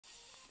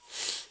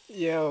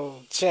Yo,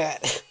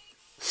 chat,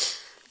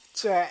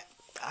 chat.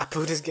 I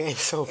blew this game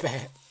so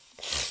bad.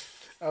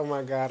 Oh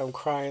my god, I'm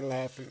crying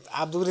laughing.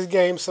 I blew this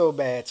game so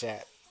bad,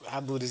 chat. I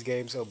blew this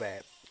game so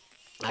bad.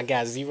 I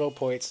got 0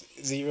 points,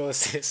 zero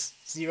assists,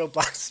 zero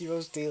blocks,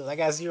 zero steals. I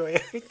got zero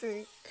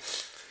everything.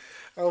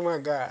 Oh my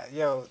god,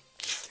 yo.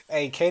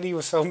 Hey, Katie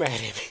was so mad at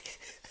me.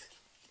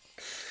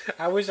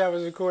 I wish I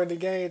was recording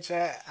the game,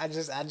 chat. I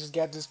just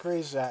got the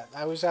screenshot.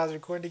 I wish I was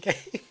recording the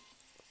game.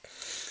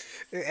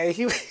 Hey,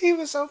 he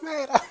was so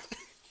mad.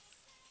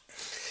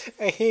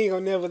 Hey, he ain't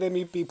gonna never let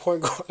me be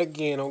point guard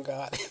again. On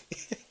God.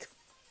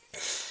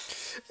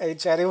 Hey,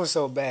 chat. It was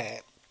so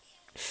bad.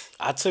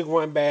 I took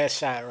one bad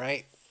shot,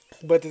 right?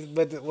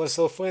 What's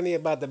so funny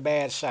about the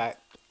bad shot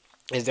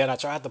is that I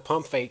tried to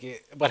pump fake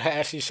it, but I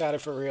actually shot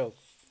it for real.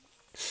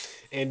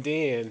 And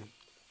then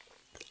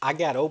I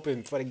got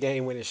open for the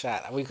game winning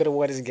shot. We could have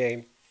won this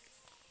game.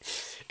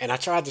 And I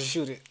tried to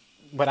shoot it,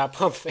 but I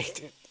pump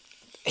faked it.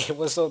 It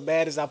was so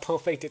bad as I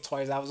pump faked it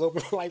twice. I was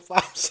open for like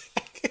 5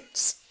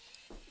 seconds.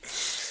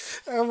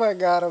 Oh my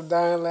god, I'm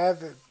dying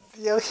laughing.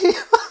 Yo,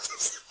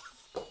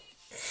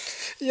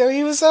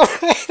 he was so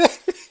mad.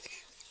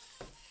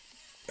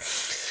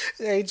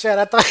 Hey, Chad,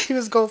 I thought he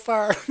was gonna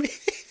fire me.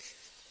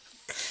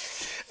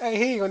 Hey,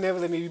 he ain't gonna never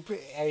let me be.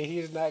 Hey,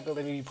 he's not gonna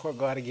let me be point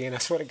guard again. I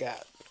swear to God.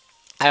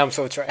 I am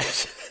so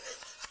trash.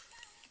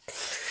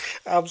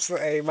 I'm so.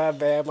 Hey, my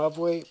bad, my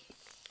boy.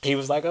 He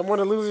was like, I'm on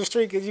a losing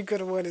streak because you could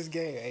have won this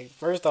game. Hey,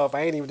 first off,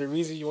 I ain't even the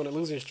reason you on a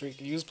losing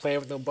streak. You was playing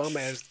with them bum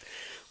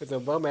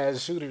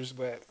ass shooters.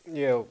 But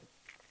yo,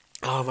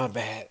 oh my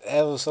bad.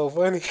 That was so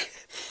funny.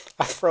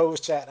 I froze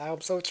chat.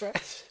 I'm so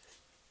trash.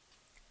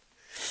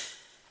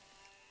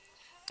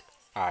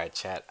 All right,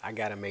 chat. I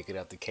gotta make it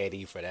up to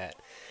KD for that.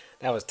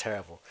 That was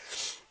terrible.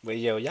 But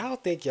yo, y'all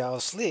think y'all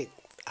slick.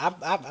 I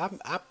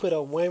put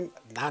up one,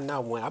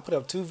 not one. I put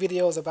up two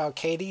videos about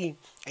KD,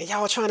 and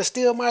y'all trying to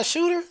steal my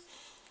shooter.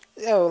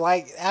 Yo,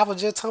 like I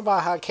was just talking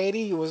about how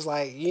KD was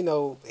like, he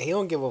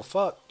don't give a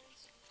fuck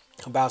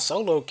about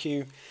solo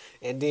queue,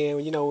 and then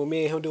when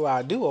me and him do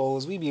our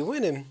duos, we be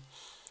winning.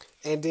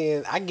 And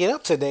then I get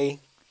up today,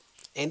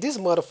 and this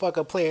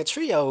motherfucker playing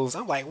trios.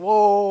 I'm like,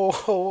 whoa,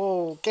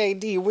 whoa,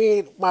 KD,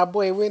 when my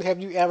boy, when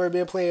have you ever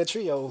been playing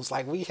trios?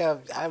 Like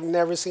I've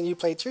never seen you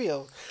play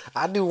trios.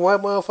 I do one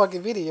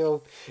motherfucking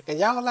video, and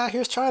y'all out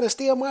here trying to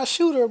steal my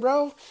shooter,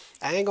 bro.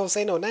 I ain't gonna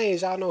say no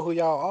names. Y'all know who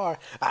y'all are.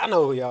 I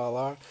know who y'all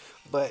are,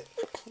 but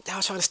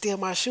y'all trying to steal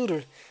my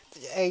shooter.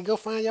 Hey, go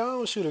find your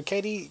own shooter,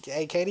 KD.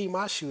 Hey, KD,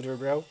 my shooter,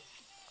 bro.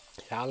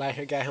 Y'all out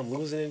here got him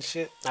losing and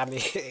shit. I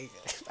mean,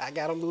 I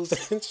got him losing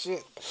and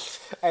shit.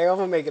 Hey, I'm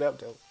gonna make it up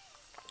though.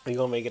 We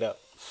gonna make it up.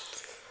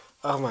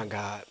 Oh my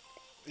god,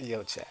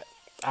 yo, chat.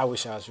 I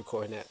wish I was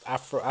recording that. I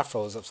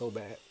froze up so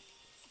bad.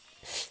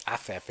 I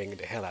fat fingered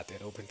the hell out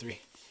that open three,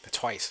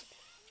 twice.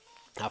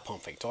 I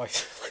pump fake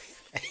twice.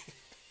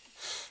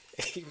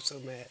 He was so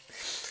mad.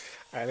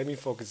 All right, let me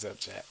focus up,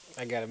 chat.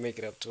 I gotta make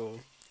it up to him.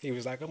 He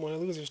was like, "I'm on a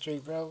losing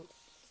streak, bro."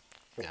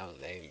 I was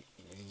like,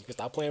 "You can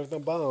stop playing with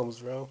them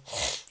bombs, bro.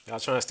 Y'all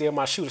trying to steal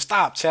my shooter.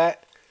 Stop,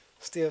 chat.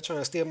 Still trying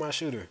to steal my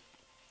shooter.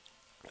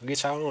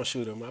 Get y'all own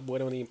shooter. My boy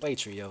don't even play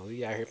trios.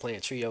 He out here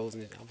playing trios,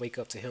 and I wake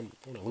up to him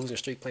on a losing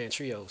streak playing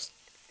trios.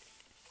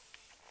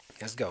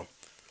 Let's go.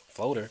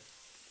 Floater.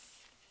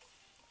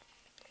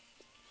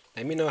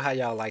 Let me know how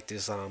y'all like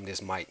this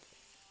mic.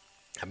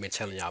 I've been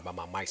telling y'all about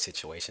my mic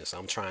situation, so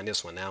I'm trying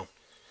this one now.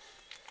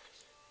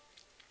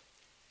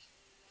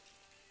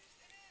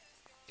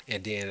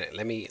 And then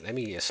let me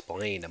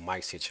explain the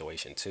mic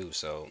situation too.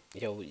 So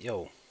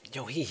yo,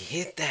 he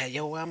hit that.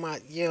 Yo, why am I?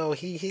 Yo,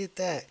 he hit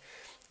that.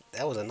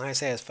 That was a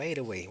nice ass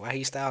fadeaway. Why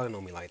he styling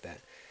on me like that?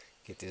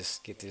 Get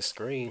this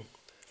screen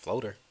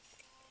floater.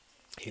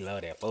 He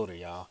love that floater,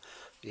 y'all.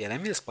 Yeah,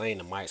 let me explain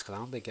the mics because I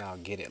don't think y'all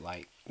get it.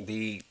 Like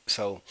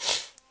so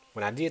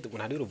when I do the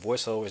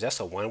voiceovers, that's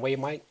a one way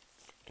mic.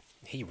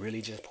 He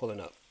really just pulling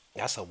up.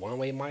 That's a one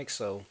way mic,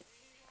 so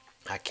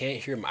I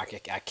can't hear my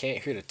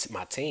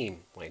team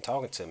when they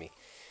talking to me.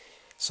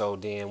 So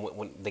then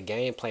when the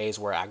game plays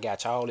where I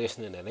got y'all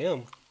listening to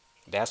them,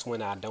 that's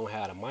when I don't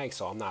have the mic,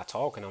 so I'm not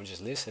talking. I'm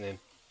just listening.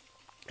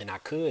 And I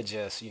could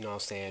just, what I'm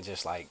saying,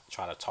 just like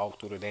try to talk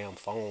through the damn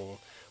phone,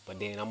 but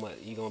then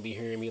you gonna be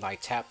hearing me like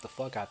tap the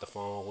fuck out the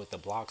phone with the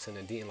blocks and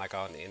the D and like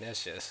all, and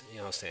that's just,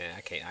 what I'm saying,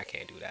 I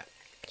can't do that.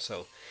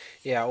 So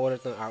yeah, I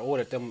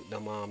ordered them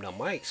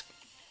mics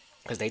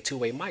because they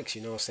two-way mics,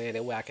 what I'm saying.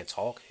 That way I can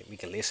talk, we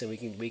can listen,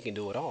 we can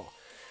do it all.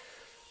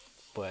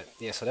 But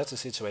yeah, so that's the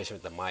situation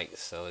with the mic.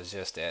 So it's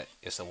just that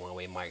it's a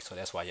one-way mic, so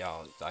that's why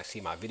y'all like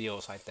see my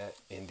videos like that,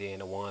 and then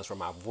the ones where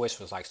my voice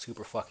was like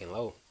super fucking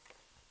low.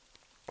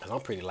 Cause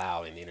I'm pretty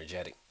loud and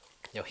energetic.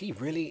 Yo, he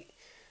really,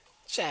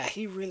 chat.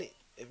 He really,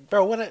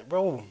 what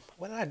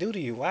did I do to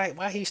you?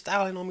 Why he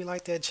styling on me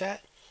like that,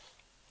 chat?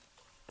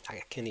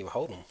 I can't even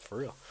hold him for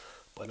real.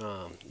 But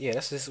yeah,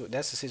 that's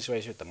the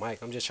situation with the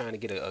mic. I'm just trying to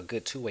get a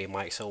good two-way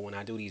mic, so when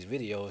I do these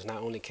videos,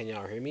 not only can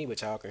y'all hear me,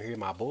 but y'all can hear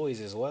my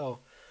boys as well.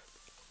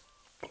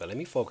 But let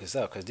me focus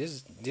up, cause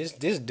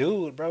this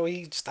dude, bro,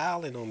 he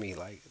styling on me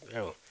like,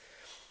 bro.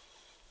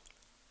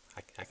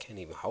 I can't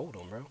even hold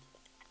him, bro.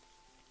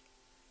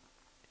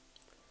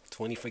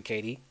 20 for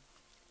KD.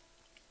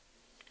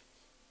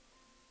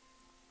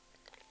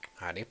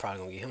 All right, they probably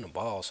gonna get him the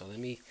ball. So let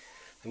me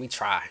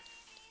try.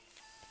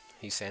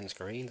 He's setting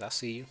screens. I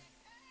see you.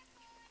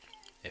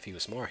 If he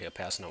was smart, he'll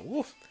pass no.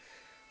 Woof.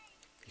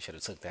 He should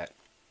have took that.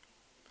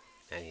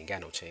 And he ain't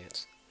got no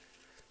chance.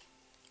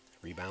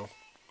 Rebound.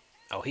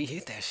 Oh, he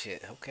hit that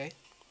shit. Okay.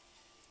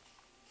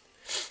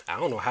 I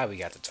don't know how we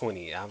got to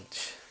 20.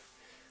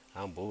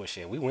 I'm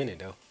bullshit. We winning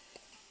though.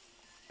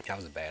 That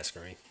was a bad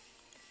screen.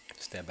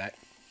 Step back.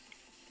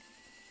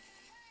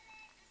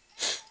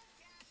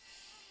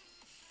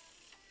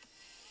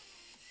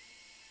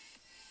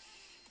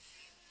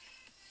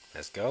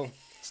 Let's go.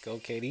 Let's go,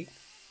 KD.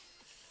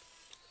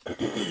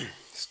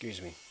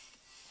 Excuse me.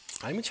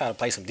 Let me try to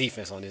play some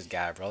defense on this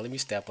guy, bro. Let me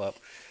step up.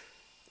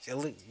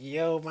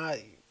 Yo,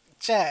 my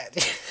chat.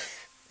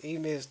 He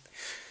missed.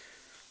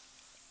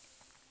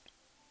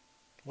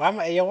 Why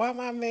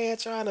my man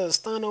trying to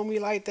stun on me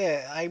like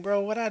that? Like,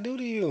 bro, what I do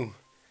to you?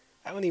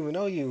 I don't even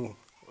know you.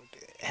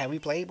 Have we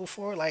played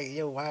before? Like,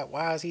 yo,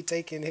 why is he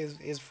taking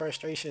his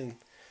frustration?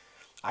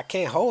 I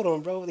can't hold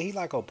him, bro. He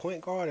like a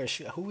point guard or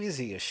who is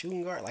he? A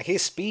shooting guard? Like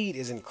his speed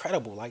is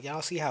incredible. Like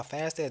y'all see how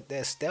fast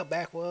that step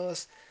back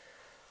was.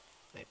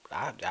 Like,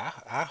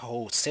 I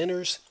hold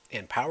centers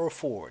and power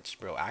forwards,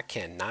 bro. I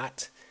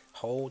cannot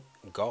hold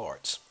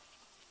guards.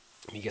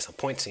 Let me get some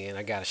points in.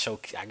 I gotta show.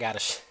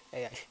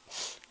 Hey,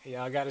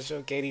 y'all gotta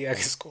show KD I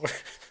can score.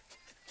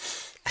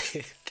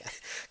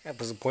 Gotta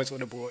put some points on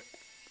the board.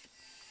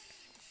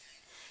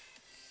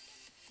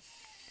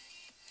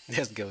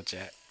 Let's go,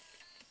 chat.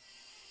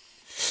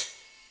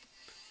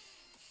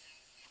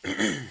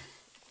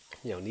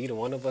 Yo, neither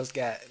one of us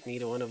got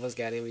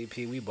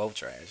MVP. We both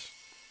trash.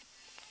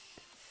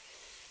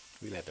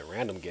 We let the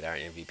random get our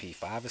MVP.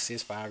 5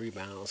 assists, 5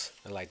 rebounds.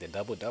 I like the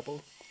double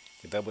double.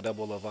 The double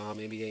double of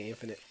NBA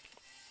Infinite.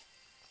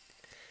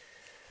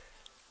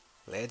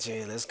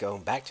 Legend. Let's go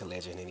back to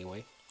legend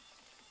anyway.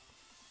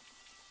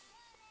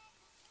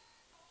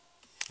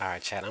 All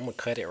right, chat. I'm gonna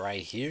cut it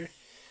right here.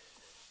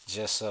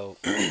 Just so,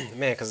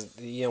 man, because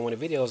when the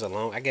videos are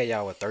long, I gave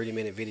y'all a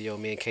 30-minute video,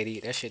 me and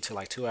KD. That shit took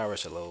like 2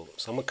 hours to load.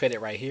 So I'm gonna cut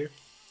it right here,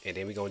 and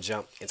then we gonna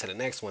jump into the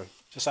next one,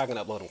 just so I can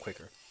upload them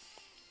quicker.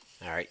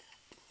 All right.